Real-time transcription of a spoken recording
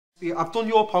I've done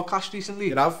your podcast recently.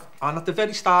 You have? And at the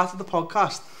very start of the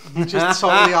podcast, you just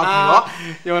totally had me off.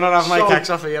 You want to have my kicks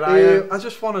off here, are you? I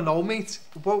just want to know, mate,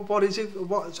 what is it?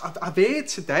 I've heard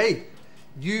today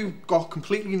you got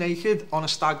completely naked on a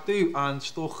stag do and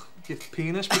stuck your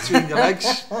penis between your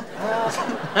legs.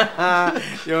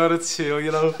 You're a tool,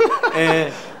 you know.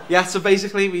 Yeah, so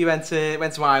basically we went to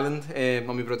Hyland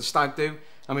on my brother's stag do,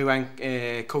 and we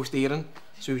went coast steering.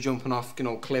 So we were jumping off, you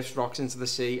know, cliffs, rocks into the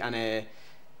sea, and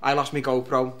I lost my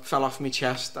GoPro, fell off my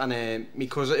chest, and my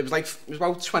cousin, it was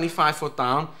about 25 foot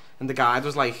down, and the guide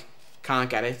was like, can't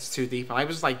get it, it's too deep. And I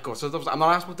was like gutted. I'm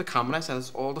not asking about the camera, I said it's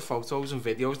all the photos and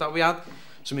videos that we had.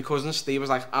 So my cousin Steve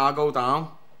was like, I'll go down,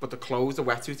 but the clothes, the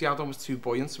wetsuit he had on was too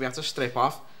buoyant, so we had to strip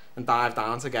off and dive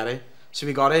down to get it. So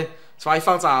we got it. So I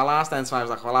felt our last then, so I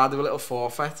was like, well, I'll do a little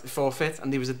forfeit,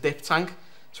 and there was a dip tank.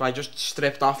 So I just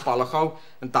stripped off bolloco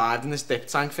and dived in this dip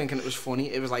tank thinking it was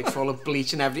funny. It was like full of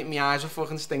bleach and everything. My eyes were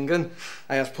fucking stinging.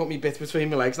 I just put my bit between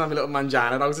my legs and had my little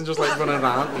mangina out and just like running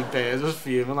around. My bears was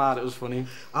fuming, lad. It was funny.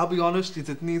 I'll be honest, you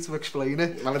didn't need to explain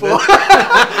it. Well, I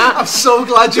did. I'm so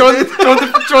glad you did. Do you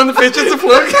want the picture to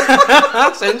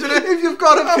plug? Send you it. If you've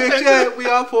got a picture, we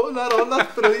are putting that on.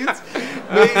 That's brilliant.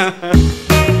 Mate.